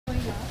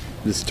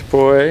This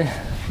tepui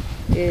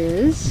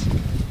is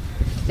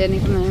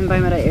standing from the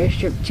Mbimada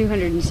airstrip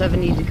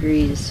 270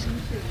 degrees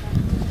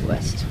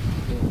west.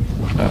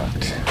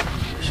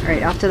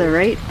 Alright, off to the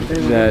right.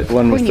 That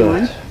one was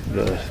the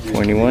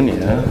pointy one,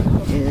 yeah.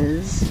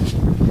 Is and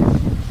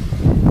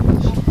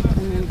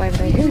then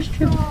Mbimada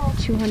airstrip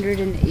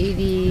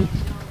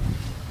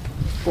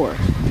 284.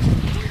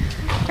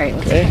 Alright,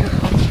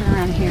 let's turn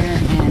around here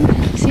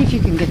and see if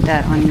you can get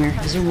that on your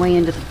zoom way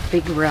into the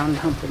big round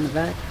hump in the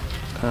back.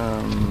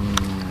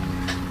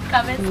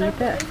 Can you get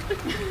that?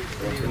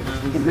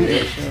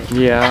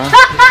 Yeah.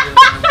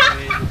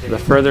 The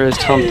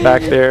furthest hump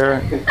back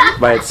there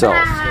by itself.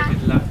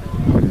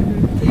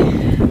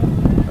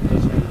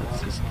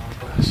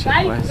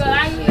 Why is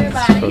it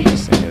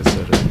focusing it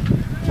sort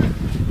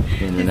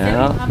of in and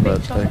out,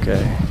 but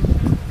okay.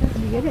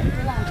 Can you get it?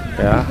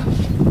 Yeah.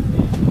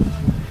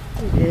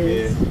 It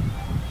is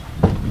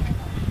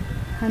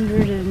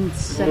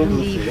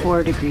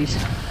 174 degrees.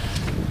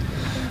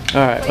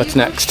 Alright, what's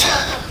next? I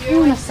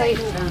want to sight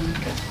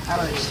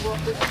ours.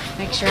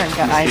 Make sure I've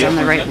got eyes on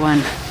the right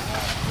one.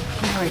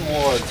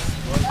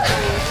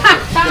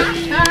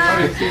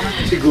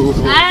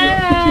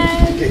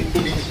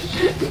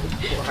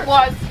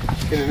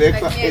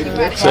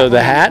 So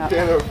the hat?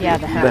 Yeah,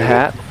 the hat. The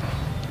hat?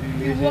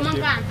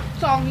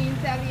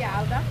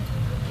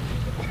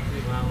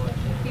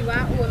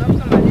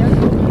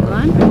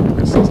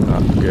 This is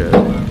not good.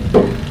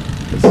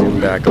 Let's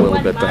zoom back a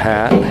little bit. The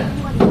hat.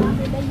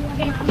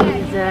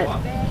 Is at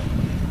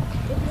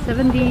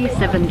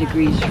 77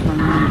 degrees from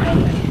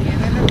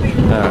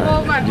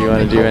Do you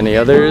want to do any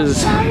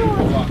others?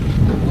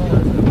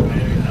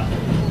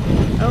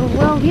 Oh,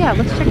 well, yeah,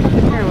 let's check out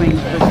the carawang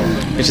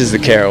first. Which is the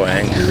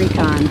carawang?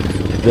 Recon.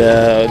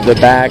 The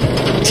back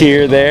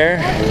tier there?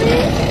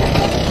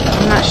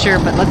 I'm not sure,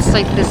 but let's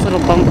sight this little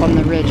bump on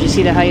the ridge. You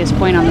see the highest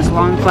point on this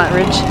long flat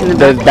ridge in the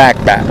back?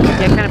 The back.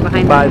 Yeah, kind of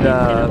behind by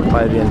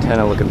the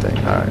antenna looking thing.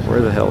 Alright, where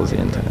the hell is the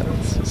antenna?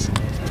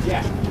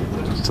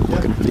 Just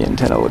looking for the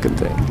antenna looking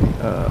thing.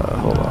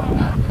 Hold on.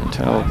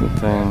 Antenna looking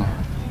thing.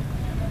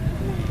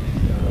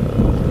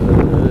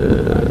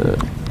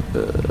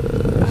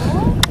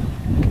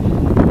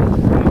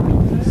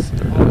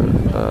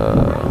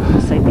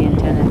 Sight the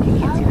antenna if you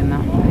can't see the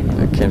mountain behind it.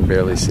 I can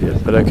barely see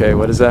it, but okay,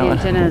 what is that one?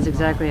 The antenna is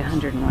exactly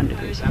 101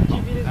 degrees.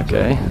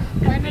 Okay.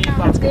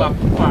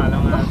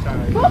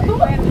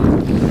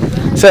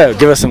 So,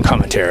 give us some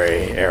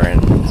commentary,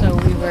 Erin. So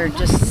we were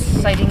just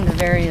sighting the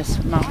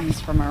various mountains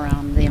from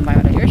around the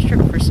Mbimada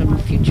airstrip for some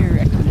future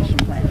expedition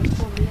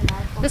plans.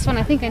 This one,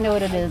 I think I know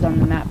what it is on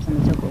the maps,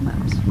 on the topo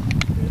maps.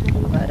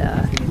 But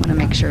I want to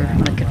make sure, I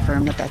want to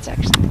confirm that that's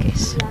actually the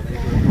case.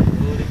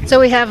 So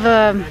we have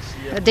a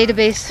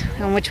database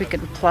on which we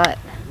could plot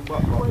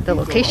the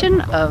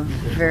location of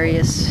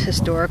various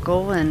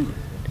historical and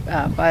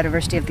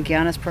biodiversity of the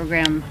Guyana's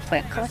program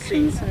plant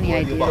collections, and the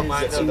idea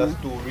is to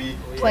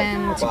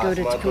plan to go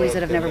to tepuis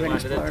that have never been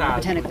explored or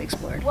botanically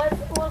explored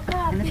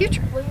in the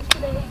future.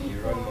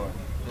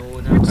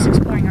 We're just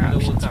exploring our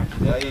options. And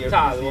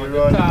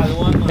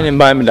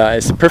Mbimada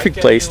is the perfect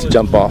place to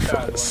jump off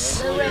of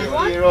this.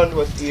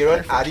 Perfect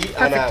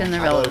in the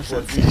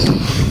relative sense.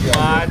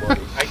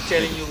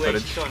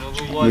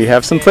 We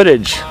have some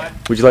footage.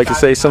 Would you like to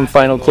say some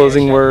final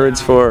closing words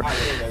for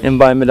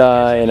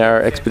Mbimada and our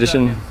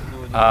expedition?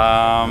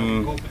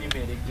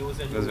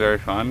 It was very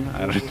fun.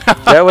 I don't know.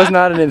 That was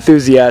not an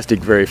enthusiastic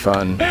very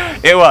fun.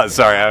 It was,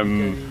 sorry.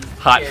 I'm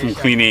hot from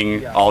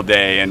cleaning all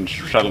day and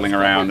shuttling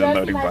around and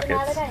loading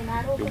buckets.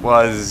 It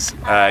was,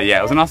 yeah,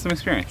 it was an awesome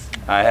experience.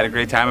 I had a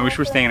great time. I wish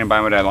we were staying in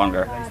Mbimada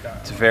longer.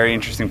 It's a very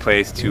interesting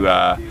place to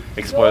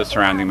explore the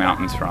surrounding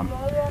mountains from,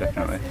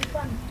 definitely.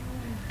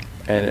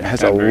 And it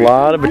has a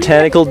lot of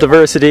botanical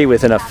diversity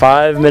within a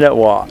 5-minute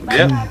walk.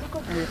 Yep.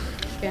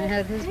 Gonna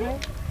head his way?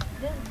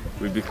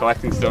 We'd be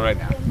collecting still right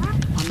now. On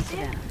the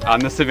savannah. On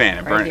the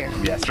savannah. Right here.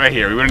 Yes, right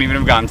here. We wouldn't even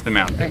have gone to the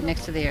mountain. Right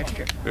next to the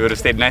airstrip. We would have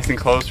stayed nice and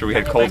close where we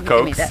had cold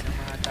cokes.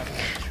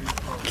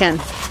 Ken,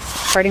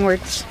 parting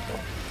words.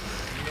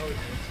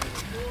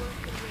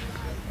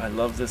 I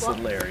love this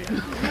little area.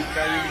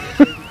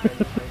 The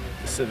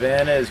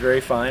savannah is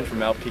very fine for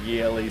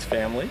Malpighielli's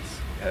families.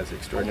 It has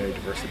extraordinary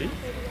diversity.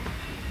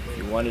 If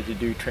you wanted to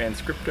do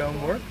transcriptome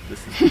work,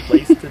 this is the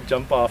place to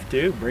jump off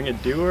to. Bring a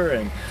doer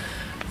and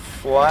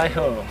fly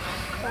home.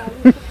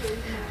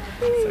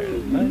 It's a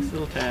nice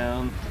little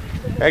town.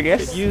 I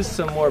guess. Could use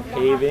some more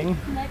paving.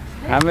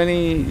 How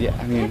many? Yeah,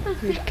 I mean.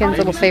 Ken's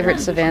little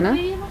favorite savannah.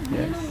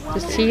 Yes.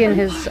 Just he and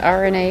his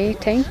RNA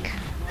tank,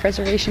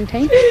 preservation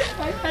tank.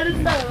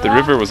 The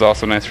river was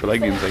also nice for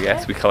legumes, I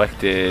guess. We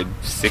collected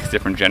 6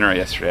 different genera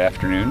yesterday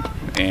afternoon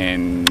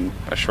in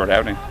a short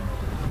outing.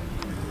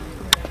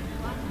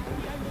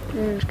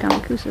 There's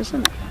Kamakusa,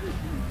 isn't it?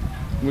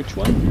 Which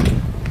one?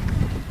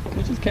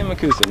 Which is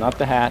Kamakusa, not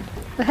the hat?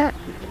 The hat.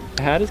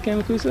 The hat is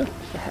Kamakusa?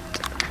 The hat.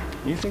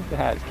 You think the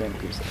hat is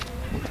Kamakusa?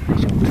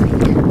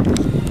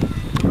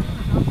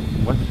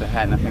 What's the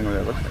hat? Nothing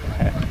really looks like a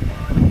hat.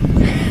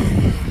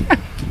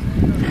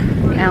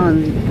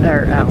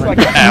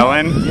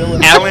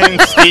 Alan,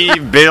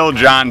 Steve, Bill,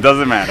 John,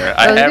 doesn't matter.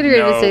 I was have getting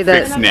ready no to say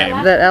fixed that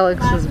name. that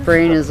Alex's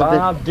brain is a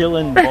Bob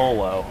Dylan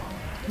Bolo.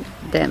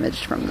 bit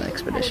damaged from the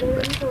expedition,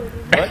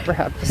 but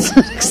perhaps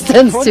it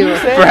extends to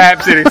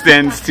Perhaps it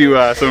extends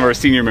to some of our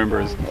senior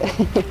members.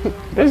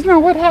 There's no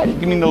what hat?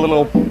 You mean the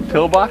little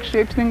pillbox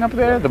shaped thing up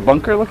there? The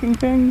bunker looking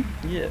thing?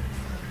 Yes.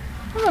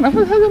 Oh, that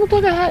looked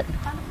like a hat.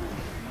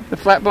 The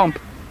flat bump.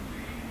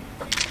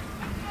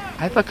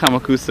 I thought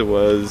Kamakusa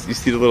was, you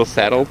see the little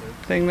saddle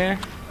thing there?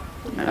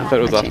 No, I thought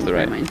it was off to the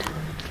right. Mind.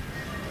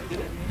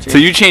 So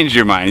you changed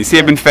your mind. You see,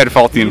 I've been fed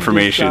faulty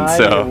information,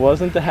 so. It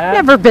wasn't the hat?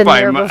 Never been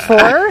By there my-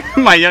 before.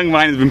 My young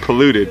mind has been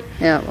polluted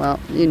Yeah, well,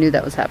 you knew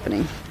that was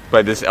happening.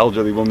 by this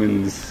elderly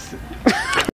woman's